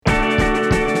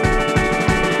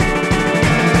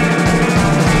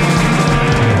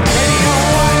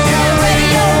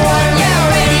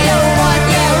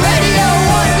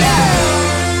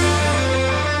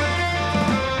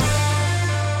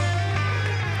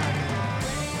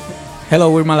Hello,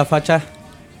 we're Malafacha.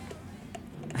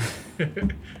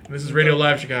 This is Radio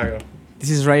Live Chicago. This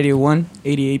is Radio 1,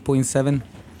 88.7.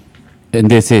 And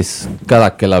this is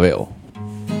Cada que la veo.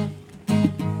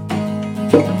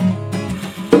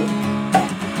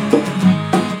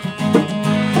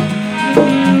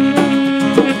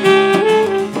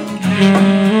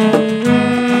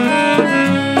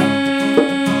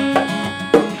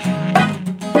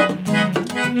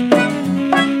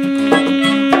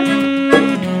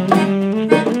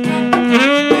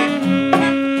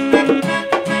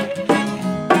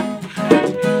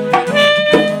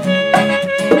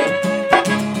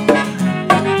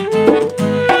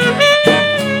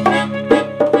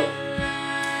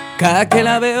 Cada que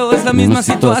la veo es la misma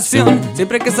situación.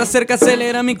 Siempre que se acerca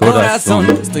acelera mi corazón.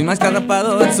 Estoy más que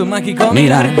atrapado en su mágico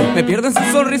mirar. Me pierdo en su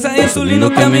sonrisa y en su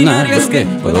lindo caminar. Y es que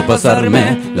puedo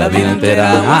pasarme la vida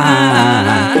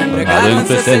entera regado en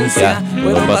su esencia.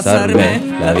 Puedo pasarme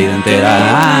la vida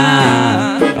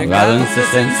entera regado en su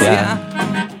esencia.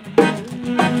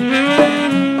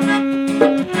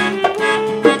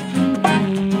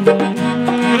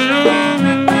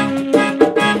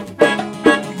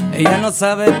 Ella no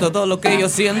sabe todo lo que yo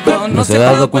siento. No se ha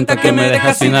dado cuenta que me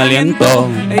deja sin aliento.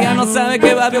 Ella no sabe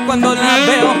que babio cuando la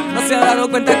veo. No se ha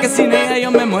dado cuenta que sin ella yo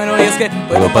me muero. Y es que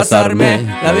puedo pasarme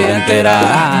la vida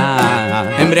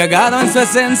entera embriagado en su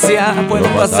esencia. Puedo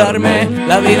pasarme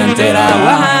la vida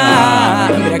entera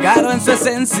embriagado en su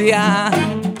esencia.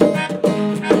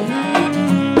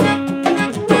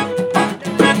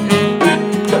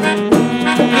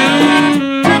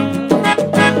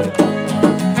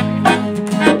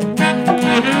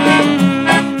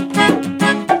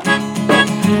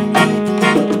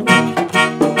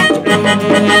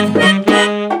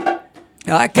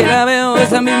 Cada que la veo es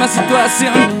la misma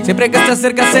situación. Siempre que está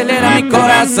cerca acelera mi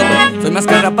corazón. Soy más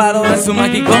que atrapado en su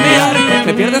mágico mirar.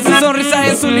 Me pierdo en su sonrisa y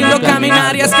en su lindo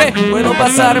caminar. Y es que puedo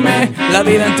pasarme la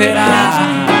vida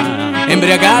entera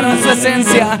embriagado en su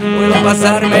esencia. Puedo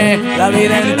pasarme la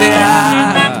vida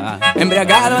entera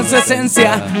embriagado en su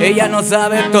esencia. Ella no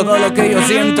sabe todo lo que yo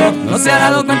siento. No se ha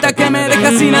dado cuenta que me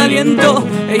deja sin aliento.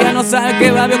 Ella no sabe que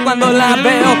babio cuando la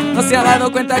veo. No se ha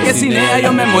dado cuenta que sin ella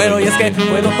yo me muero. Y es que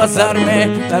puedo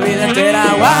pasarme la vida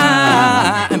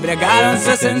entera embriagado en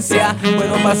su esencia.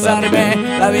 Puedo pasarme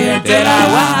la vida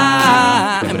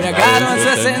entera embriagado en su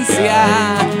esencia.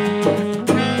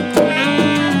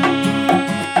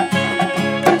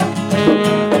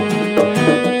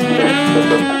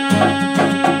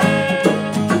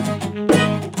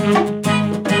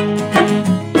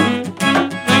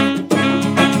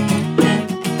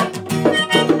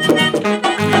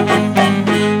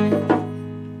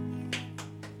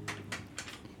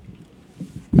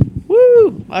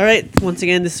 All right, once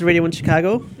again, this is Radio 1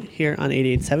 Chicago here on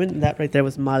 88.7. That right there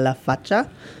was Malafacha.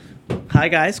 Hi,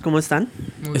 guys. ¿Cómo están?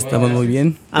 Estamos muy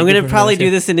bien. I'm going to probably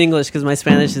do this in English because my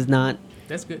Spanish is not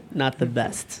the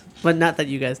best. But not that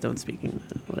you guys don't speak English,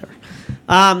 whatever.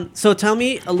 So tell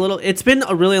me a little. It's been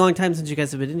a really long time since you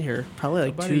guys have been in here. Probably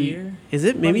like about 2 a year. Is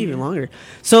it? Maybe even longer.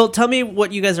 So tell me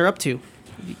what you guys are up to.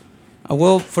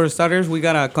 Well, for starters, we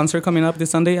got a concert coming up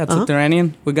this Sunday at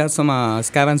Subterranean. We got some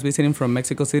ska bands visiting from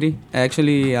Mexico City.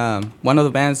 Actually, one of the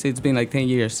bands, it's been like 10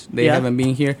 years. They haven't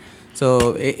been here.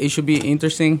 So it should be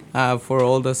interesting for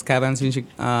all the ska bands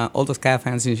all the ska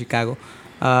fans in Chicago.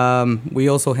 We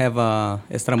also have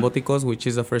Estrambóticos, which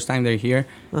is the first time they're here.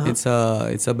 It's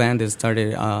a band that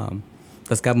started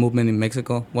the ska movement in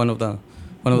Mexico. One of the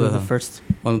first,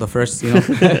 you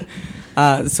know.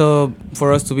 So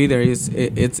for us to be there it's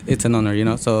an honor, you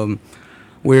know. So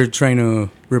we're trying to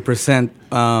represent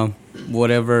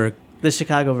whatever the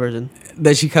Chicago version.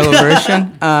 The Chicago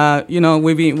version. You know,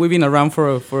 we've been around for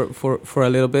a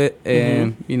little bit,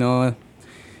 and you know,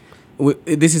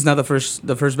 this is not the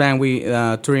first band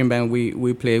touring band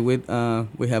we play with.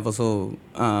 We have also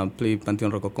played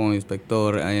Panteón Rococó,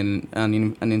 Inspector, and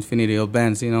an infinity of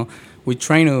bands. You know, we're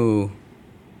trying to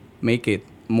make it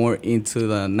more into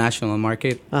the national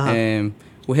market, and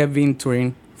we have been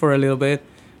touring for a little bit,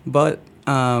 but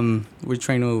we're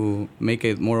trying to make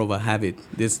it more of a habit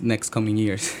this next coming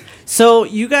years. So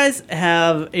you guys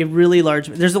have a really large.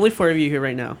 There's only 4 of you here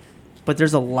right now, but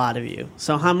there's a lot of you.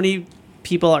 So how many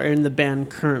people are in the band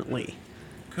currently?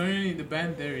 Currently, the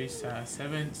band there is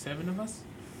seven of us.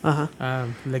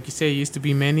 Like you say, it used to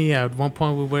be many. At one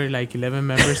point, we were like 11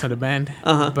 members of the band,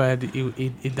 but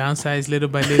it downsized little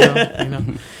by little. You know,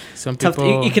 some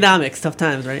people economics, tough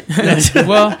times, right?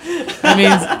 Well, I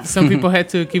mean, some people had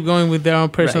to keep going with their own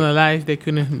personal life. They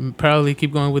couldn't probably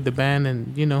keep going with the band,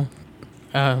 and you know,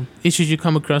 issues you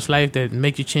come across life that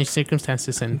make you change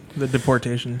circumstances and The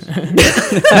deportations.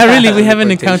 not really. We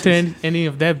haven't encountered any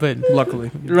of that, but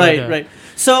Luckily. Right.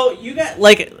 So you got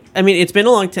it's been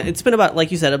a long time. It's been about,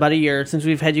 like you said, about a year since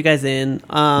we've had you guys in,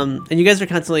 and you guys are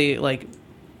constantly like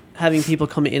having people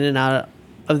come in and out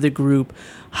of the group.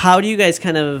 How do you guys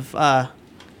kind of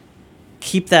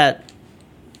keep that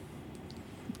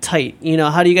tight?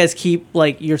 How do you guys keep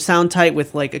like your sound tight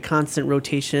with like a constant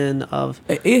rotation of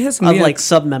like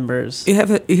sub members?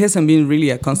 It hasn't been really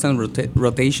a constant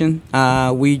rotation.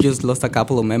 We just lost a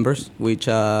couple of members, which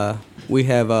we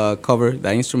have covered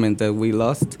the instrument that we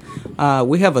lost.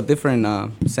 We have a different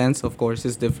sense, of course.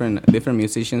 It's different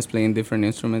musicians playing different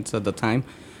instruments at the time.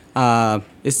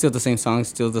 It's still the same songs,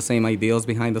 still the same ideals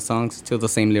behind the songs, still the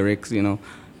same lyrics,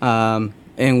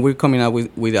 and we're coming up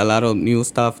with a lot of new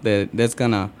stuff that's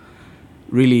gonna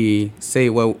really say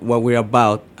what we're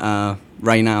about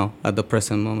right now at the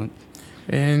present moment.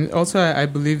 And also, I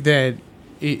believe that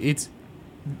it's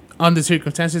on the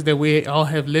circumstances that we all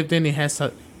have lived in. It has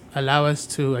to allow us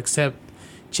to accept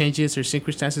changes or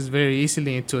circumstances very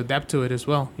easily and to adapt to it as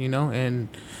well. And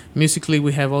musically,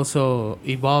 we have also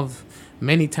evolved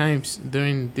many times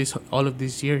during all of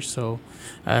these years. So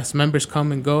as members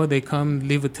come and go, they come,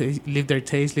 leave their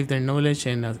taste, leave their knowledge,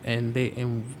 and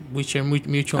we share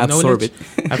mutual knowledge.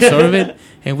 Absorb it,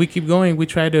 and we keep going. We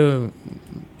try to,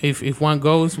 if one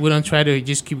goes, we don't try to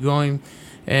just keep going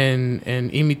and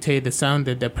imitate the sound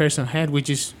that that person had. We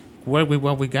just work with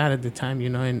what we got at the time,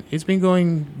 and it's been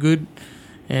going good.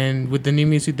 And with the new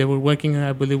music that we're working on,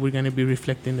 I believe we're going to be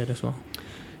reflecting that as well.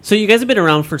 So you guys have been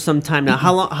around for some time now.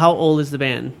 How old is the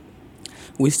band?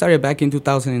 We started back in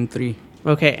 2003.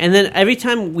 Okay, and then every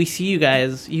time we see you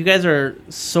guys are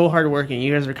so hardworking.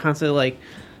 You guys are constantly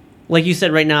like you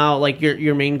said right now, like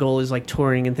your main goal is like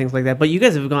touring and things like that. But you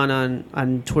guys have gone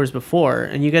on tours before,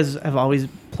 and you guys have always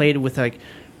played with like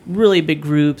really big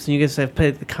groups, and you guys have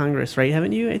played at the Congress, right?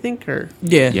 Haven't you? I think, or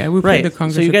yeah, we played the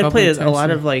Congress. So you guys played at a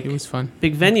lot of like it was fun,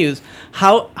 big venues.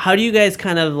 How do you guys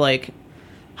kind of like?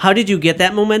 How did you get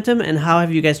that momentum, and how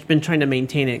have you guys been trying to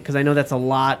maintain it? Because I know that's a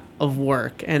lot of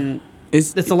work, and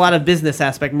it's a lot of business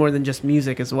aspect more than just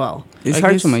music as well. It's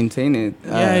hard to maintain it.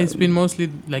 Yeah, it's been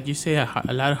mostly, like you say, a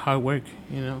lot of hard work,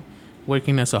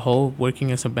 working as a whole,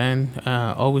 working as a band,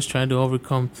 always trying to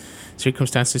overcome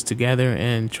circumstances together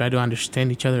and try to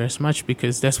understand each other as much,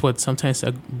 because that's what sometimes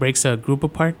breaks a group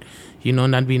apart,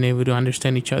 not being able to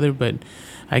understand each other. But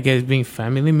I guess being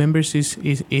family members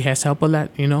it has helped a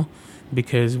lot,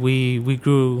 because we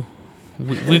grew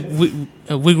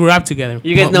up together.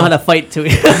 You guys know how to fight too.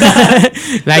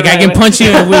 Like I can punch you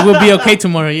and we'll be okay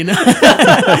tomorrow,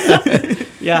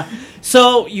 Yeah.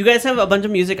 So you guys have a bunch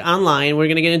of music online. We're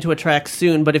going to get into a track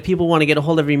soon, but if people want to get a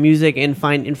hold of your music and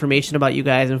find information about you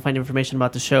guys and find information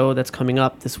about the show that's coming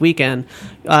up this weekend,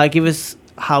 give us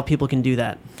how people can do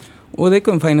that. Well, they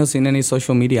can find us in any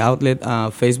social media outlet.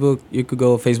 Facebook, you could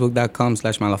go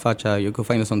facebook.com/Malafacha. You could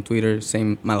find us on Twitter,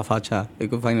 same Malafacha. You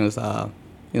could find us,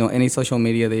 any social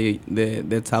media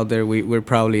that's out there. We're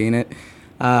probably in it.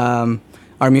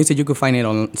 Our music, you could find it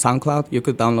on SoundCloud. You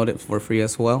could download it for free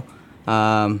as well.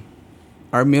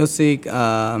 Our music,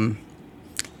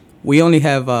 we only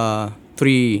have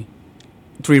three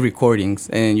recordings,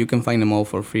 and you can find them all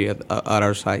for free at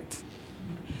our site.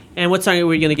 And what song are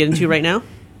we going to get into right now?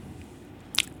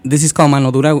 This is called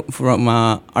Mano Dura from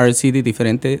our CD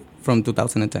Diferente from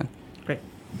 2010. Great.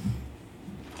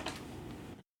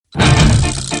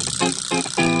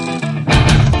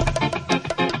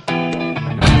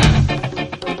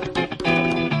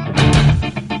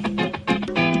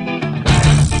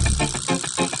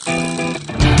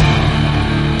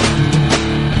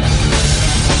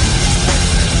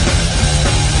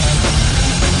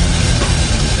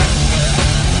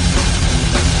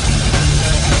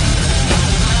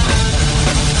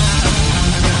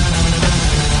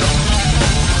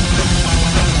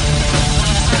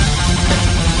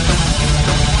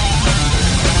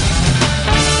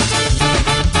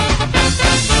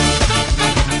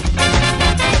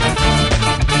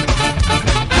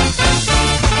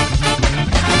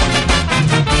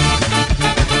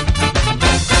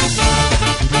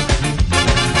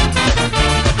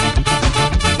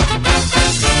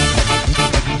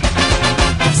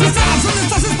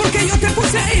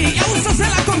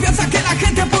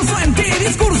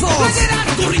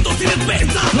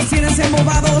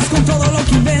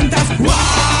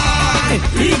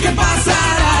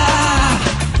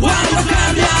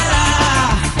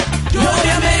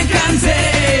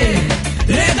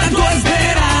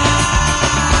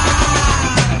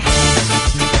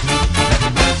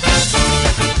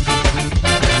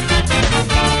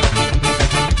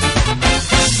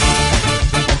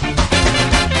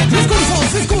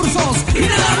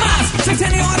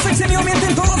 decenio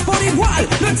mienten todos por igual.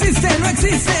 No existe, no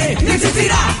existe, ni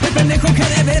existirá el pendejo que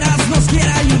de veras nos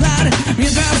quiera ayudar.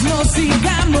 Mientras nos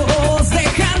sigamos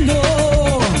dejando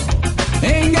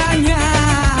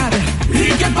engañar.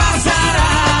 ¿Y qué pasará?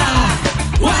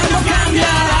 ¿Cuándo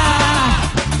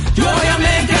cambiará? Yo ya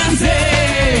me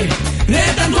cansé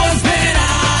de tanto esperar.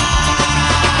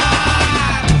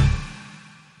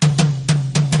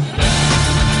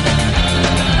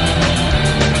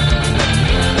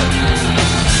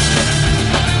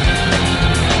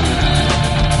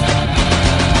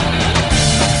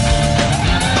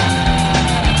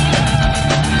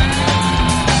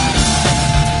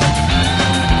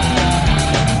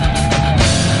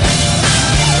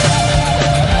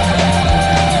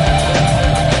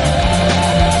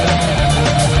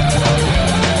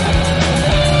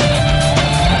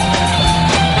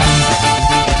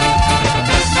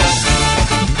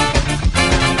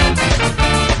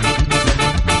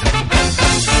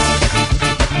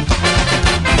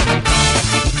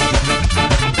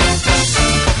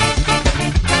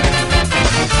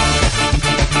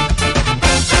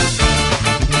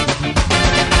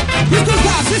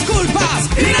 Disculpas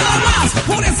y nada más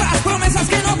por esas promesas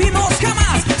que no dimos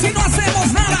jamás. Si no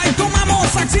hacemos nada y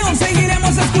tomamos acción,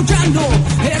 seguiremos escuchando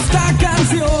esta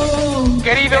canción.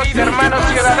 Queridos hermanos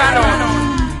ciudadanos,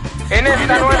 en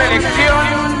esta nueva elección,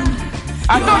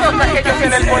 a todos aquellos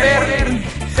en el poder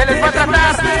se les va a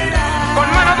tratar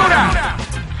con mano dura.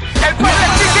 El pueblo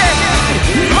exige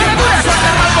mano dura contra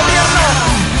el mal gobierno,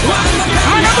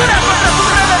 mano dura contra sus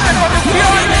redes de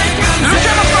corrupción.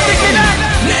 Luchamos con dignidad,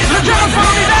 luchamos por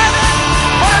unidad,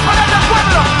 por el poder del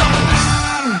pueblo.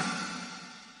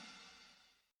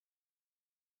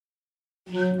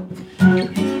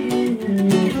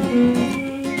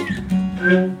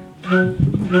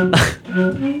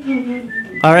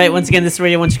 All right, once again, this is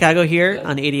Radio 1 Chicago here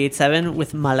on 88.7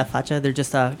 with Malafacha. They're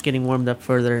just getting warmed up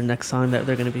for their next song that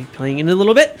they're going to be playing in a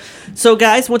little bit. So,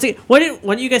 guys, once again, why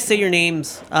don't you guys say your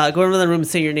names? Go around the room and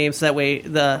say your names so that way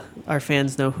our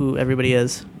fans know who everybody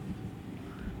is.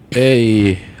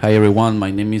 Hey, hi everyone. My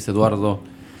name is Eduardo.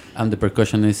 I'm the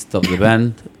percussionist of the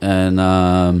band,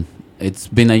 and it's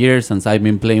been a year since I've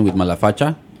been playing with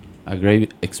Malafacha. A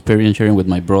great experience sharing with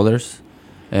my brothers,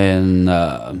 and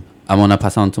I'm gonna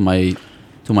pass on to my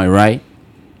right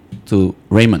to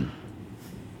Raymond.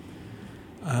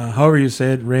 However you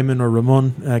say it, Raymond or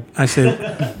Ramon. I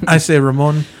say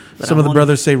Ramon. Some of the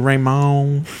brothers say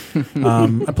Raymond.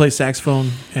 I play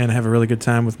saxophone and have a really good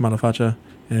time with Malafacha,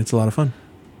 and it's a lot of fun.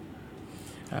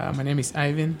 My name is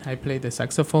Ivan. I play the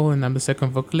saxophone and I'm the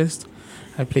second vocalist.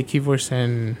 I play keyboards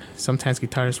and sometimes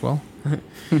guitar as well.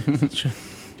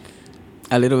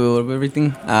 A little bit of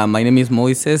everything. My name is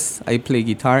Moises. I play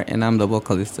guitar and I'm the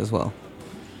vocalist as well.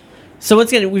 So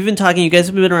once again, we've been talking. You guys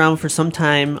have been around for some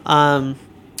time.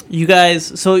 You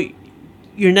guys, so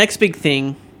your next big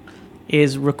thing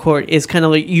is kind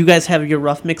of like you guys have your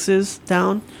rough mixes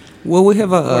down. Well, we have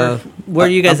where are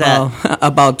you guys at?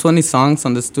 About 20 songs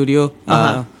on the studio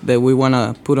that we want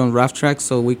to put on rough tracks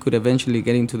so we could eventually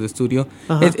get into the studio.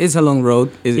 It's a long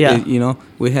road. You know,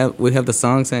 we have the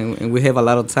songs and we have a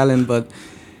lot of talent, but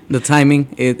the timing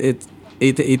it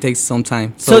takes some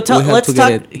time. So let's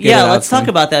talk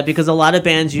about that, because a lot of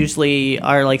bands usually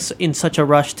are like in such a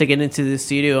rush to get into the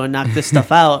studio and knock this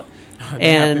stuff out.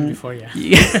 And before,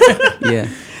 yeah.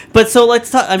 But so let's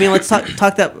talk. I mean, let's talk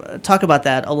about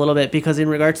that a little bit, because in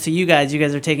regards to you guys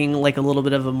are taking like a little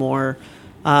bit of a more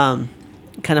kind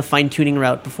of fine tuning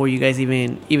route before you guys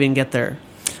even get there.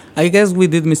 I guess we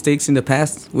did mistakes in the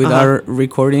past with our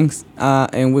recordings,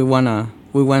 and we wanna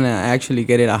actually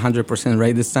get it 100%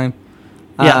 right this time.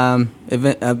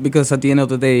 Because at the end of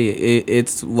the day,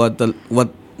 it's what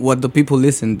the people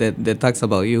listen that talks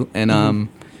about you, and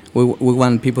we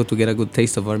want people to get a good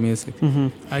taste of our music.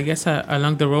 I guess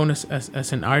along the road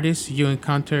as an artist, you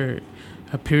encounter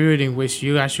a period in which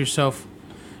you ask yourself,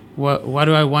 what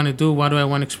do I want to do? What do I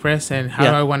want to express? And how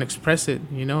do I want to express it?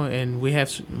 You know, and we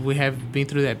have been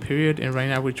through that period, and right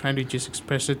now we're trying to just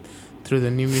express it through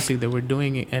the new music that we're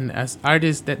doing. And as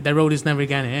artists, that road is never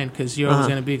going to end, because you're always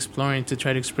going to be exploring to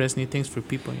try to express new things for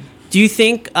people. Do you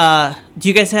think, do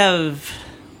you guys have,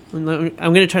 I'm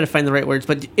going to try to find the right words,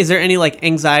 but is there any like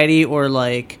anxiety or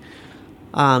like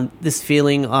this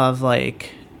feeling of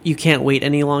like you can't wait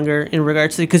any longer in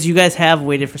regards to, because you guys have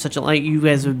waited for such a, like, you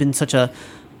guys have been such a,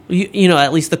 you know,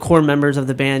 at least the core members of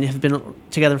the band have been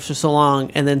together for so long,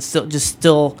 and then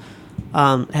still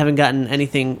haven't gotten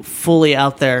anything fully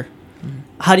out there.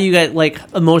 How do you guys, like,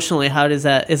 emotionally, how does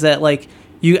that, is that like,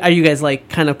 are you guys like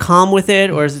kind of calm with it,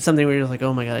 or is it something where you're like,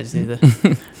 oh my god, I just need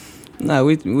to No,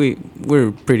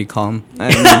 we're pretty calm.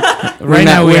 Right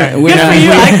now we are. Good for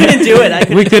you. I couldn't do it.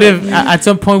 We could have at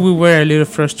some point we were a little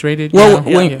frustrated. Well,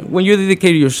 when you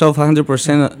dedicate yourself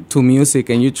 100% to music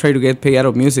and you try to get paid out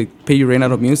of music, you ran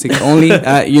out of music. Only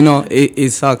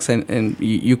it sucks and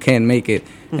you can't make it.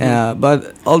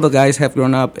 But all the guys have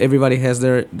grown up. Everybody has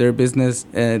their business.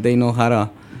 They know how to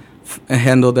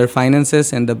handle their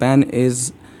finances, and the band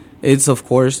it's of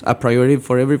course a priority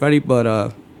for everybody.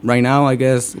 But right now, I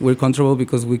guess we're comfortable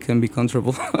because we can be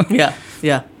comfortable. Yeah.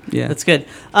 That's good.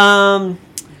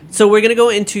 So we're gonna go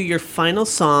into your final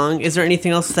song. Is there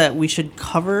anything else that we should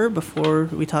cover before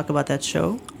we talk about that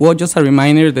show? Well, just a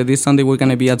reminder that this Sunday we're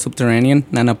gonna be at Subterranean.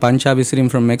 Nana Pancha visiting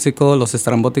from Mexico, Los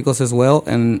Estrambóticos as well,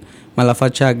 and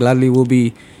Malafacha gladly will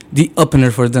be the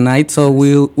opener for the night. So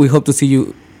we hope to see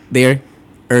you there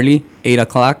early, 8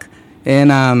 o'clock.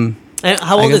 And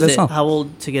how old is it? How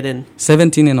old to get in?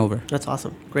 17 and over. That's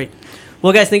awesome. Great.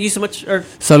 Well, guys, thank you so much.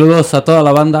 Saludos a toda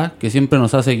la banda que siempre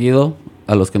nos ha seguido,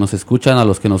 a los que nos escuchan, a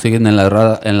los que nos siguen en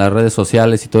las redes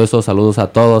sociales y todo eso. Saludos a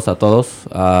todos,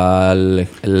 al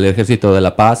el Ejército de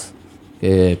la Paz,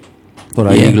 por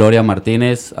ahí Gloria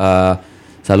Martínez.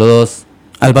 Saludos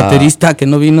al baterista que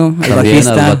no vino, al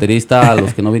baterista, a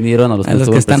los que no vinieron, a los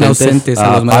que están ausentes,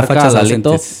 a los Marfachas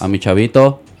ausentes, a mi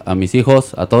chavito, a mis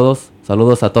hijos, a todos.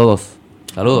 Saludos a todos.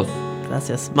 Saludos.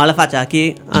 Gracias. Malafacha,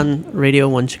 aquí en Radio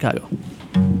 1 Chicago.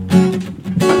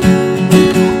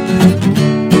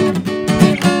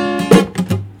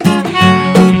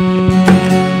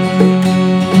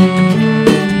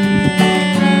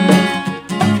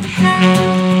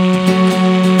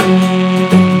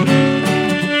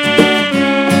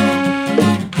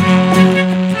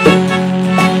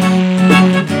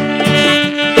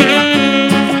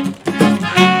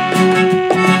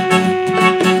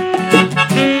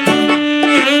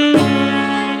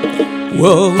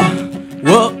 Whoa,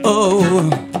 whoa,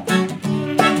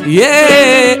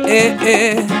 yeah,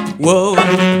 whoa,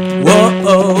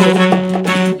 whoa,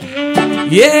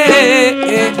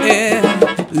 yeah,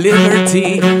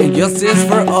 liberty and justice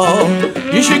for all.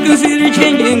 You should consider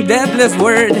changing that last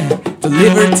word to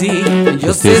liberty and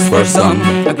justice for some.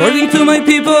 According to my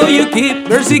people, you keep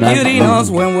persecuting us.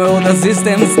 When will the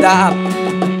system stop?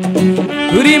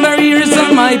 Putting barriers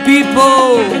on my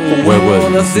people. Where will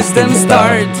the system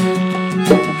start?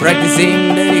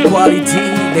 Practicing their equality,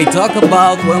 they talk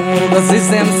about when will the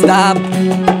system stop?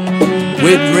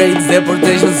 With raids,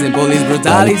 deportations, and police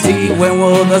brutality, when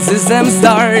will the system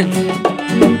start?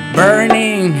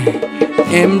 Burning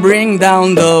and bring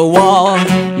down the wall.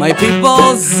 My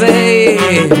people say,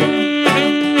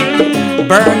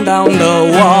 burn down the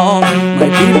wall. My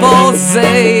people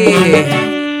say,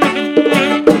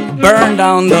 burn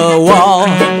down the wall.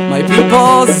 My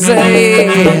people say,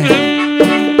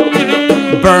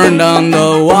 burn down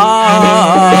the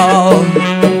wall.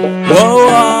 Whoa,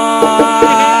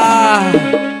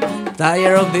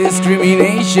 tired of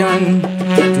discrimination.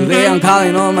 Today I'm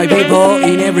calling on my people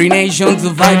in every nation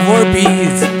to fight for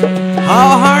peace.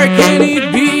 How hard can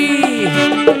it be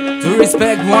to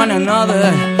respect one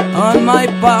another on my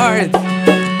part?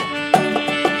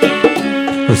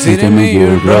 Consider me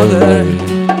your brother.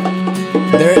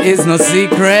 There is no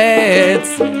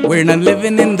secrets. We're not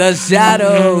living in the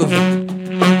shadows.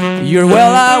 You're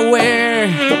well aware,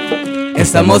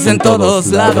 estamos en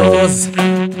todos lados.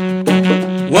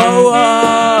 Wow,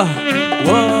 wow,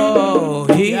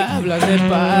 Hablas de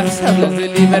paz, hablas de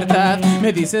libertad,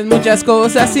 me dices muchas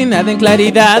cosas sin nada en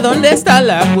claridad. ¿Dónde está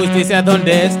la justicia?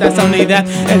 ¿Dónde está esa unidad?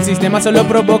 El sistema solo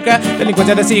provoca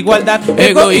delincuencia, desigualdad,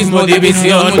 egoísmo,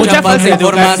 división, mucha falsa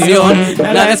información.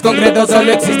 Nada es concreto,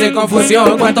 solo existe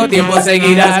confusión. ¿Cuánto tiempo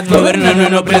seguirás gobernando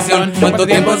en opresión? ¿Cuánto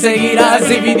tiempo seguirás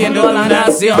dividiendo a la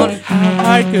nación? How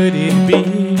hard could it be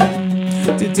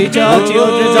to teach all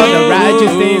children all the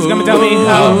righteous things? Come and tell me,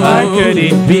 how hard could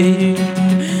it be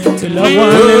to love one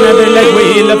another like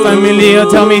we love family? Oh,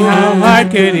 tell me, how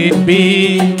hard could it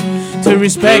be to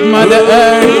respect Mother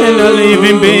Earth and the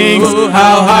living beings?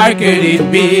 How hard could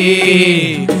it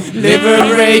be?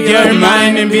 Liberate your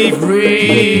mind and be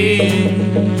free.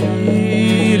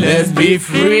 Let's be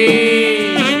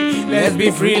free. Let's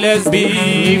be free. Let's be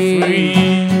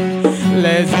free.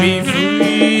 Let's be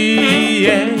free.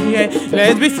 Yeah, yeah.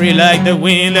 Let's be free like the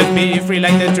wind. Let's be free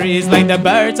like the trees, like the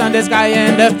birds on the sky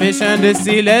and the fish on the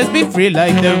sea. Let's be free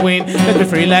like the wind. Let's be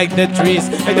free like the trees,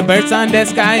 like the birds on the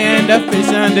sky and the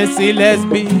fish on the sea. Let's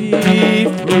be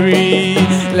free.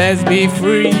 Let's be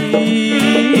free.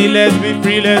 Let's be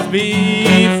free. Let's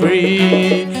be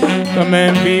free. Come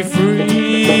and be free.